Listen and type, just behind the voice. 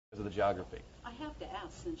because of the geography. I have to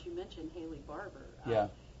ask, since you mentioned Haley Barbour, Yeah.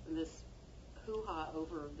 this hoo-ha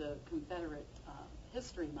over the Confederate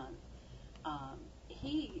History Month,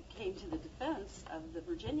 he came to the defense of the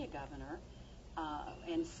Virginia governor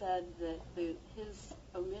and said that his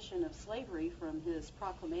omission of slavery from his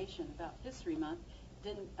proclamation about History Month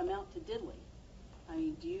didn't amount to diddly. I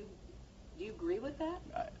mean, do you agree with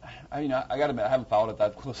that? I got to admit, I haven't followed it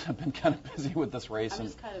that close. I've been kind of busy with this race. I'm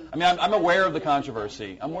just kind of. I mean, I'm aware of the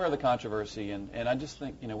controversy. I'm aware of the controversy, and I just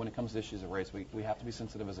think, when it comes to issues of race, we have to be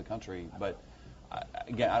sensitive as a country. But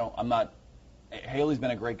I'm not. Haley's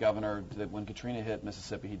been a great governor. When Katrina hit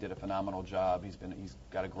Mississippi, he did a phenomenal job. He's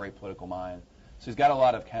got a great political mind. So he's got a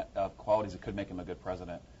lot of qualities that could make him a good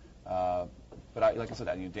president. But like I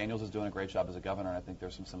said, Daniels is doing a great job as a governor, and I think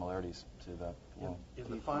there's some similarities to the. If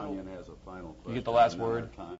the final has a final question. You get the last word.